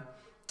China.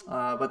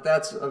 But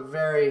that's a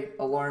very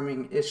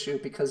alarming issue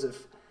because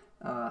if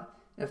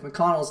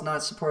McConnell's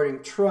not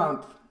supporting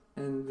Trump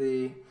in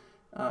the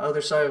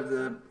other side of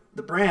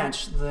the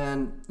branch,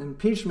 then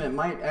impeachment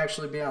might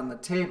actually be on the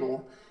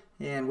table,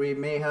 and we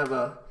may have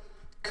a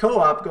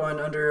co-op going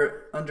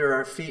under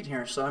our feet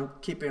here. So I'm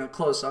keeping a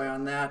close eye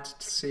on that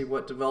to see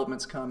what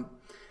developments come.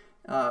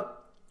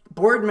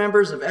 Board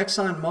members of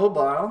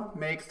ExxonMobil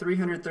make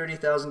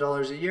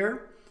 $330,000 a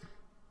year.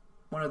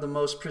 One of the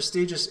most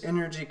prestigious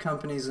energy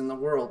companies in the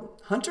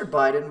world. Hunter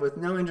Biden, with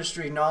no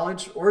industry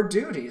knowledge or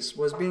duties,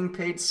 was being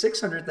paid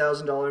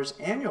 $600,000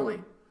 annually.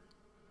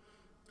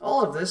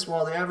 All of this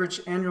while the average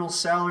annual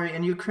salary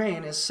in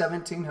Ukraine is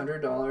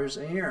 $1,700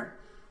 a year.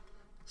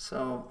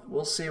 So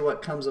we'll see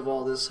what comes of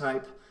all this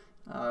hype,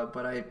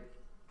 but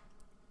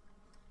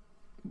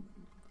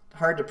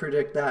hard to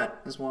predict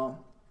that as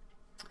well.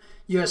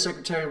 U.S.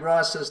 Secretary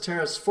Ross says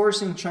tariffs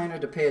forcing China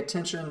to pay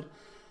attention.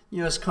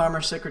 U.S.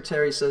 Commerce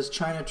Secretary says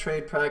China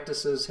trade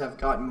practices have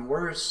gotten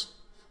worse.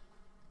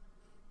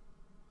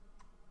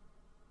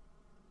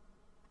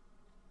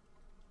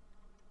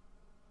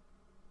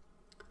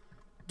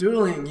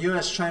 Dueling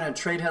U.S.-China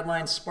trade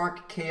headlines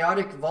spark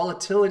chaotic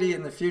volatility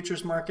in the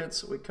futures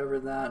markets. We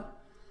covered that.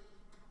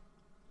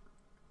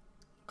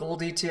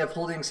 Gold ETF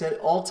holdings hit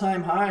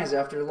all-time highs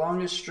after the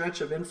longest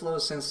stretch of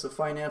inflows since the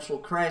financial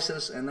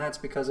crisis, and that's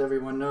because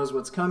everyone knows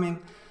what's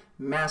coming.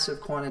 Massive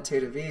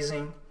quantitative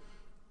easing.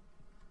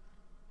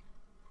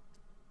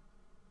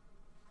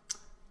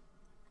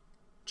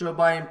 Joe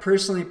Biden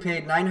personally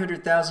paid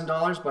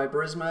 $900,000 by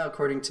Burisma,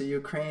 according to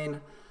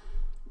Ukraine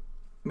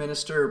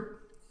minister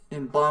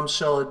in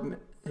bombshell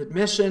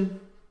admission.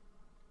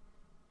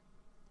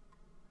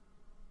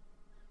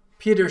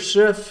 Peter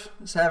Schiff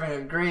is having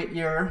a great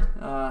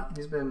year.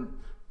 He's been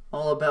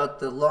all about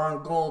the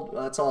long gold.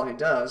 Well, that's all he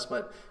does.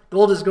 But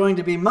gold is going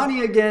to be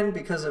money again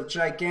because of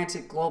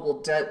gigantic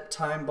global debt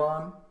time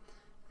bomb.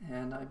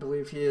 And I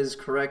believe he is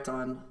correct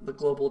on the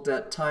global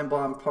debt time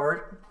bomb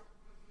part.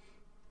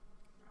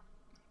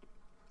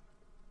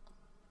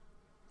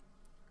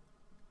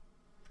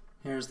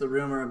 Here's the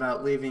rumor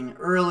about leaving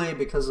early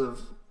because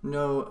of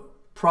no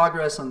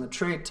progress on the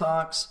trade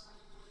talks.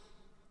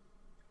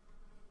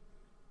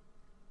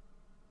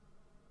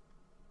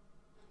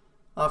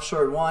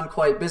 Offshore yuan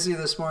quite busy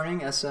this morning.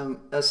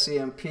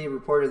 SCMP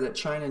reported that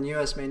China and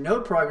U.S. made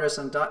no progress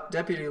on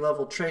deputy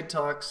level trade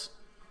talks.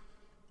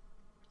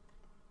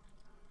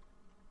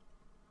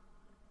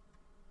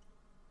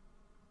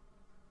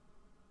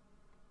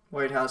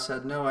 White House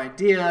had no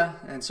idea,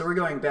 and so we're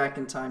going back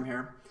in time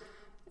here.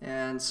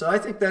 And so I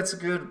think that's a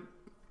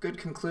good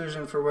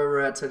conclusion for where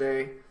we're at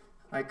today.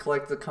 I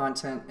collect the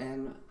content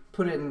and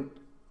put it in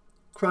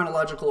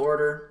chronological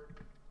order.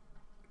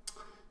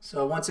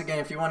 So once again,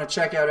 if you want to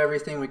check out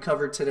everything we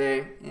covered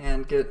today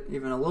and get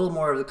even a little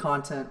more of the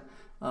content,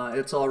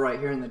 it's all right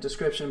here in the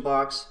description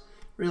box.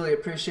 Really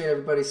appreciate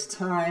everybody's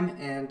time,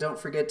 and don't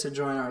forget to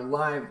join our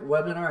live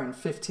webinar in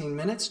 15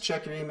 minutes.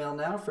 Check your email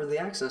now for the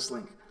access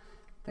link.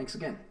 Thanks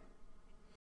again.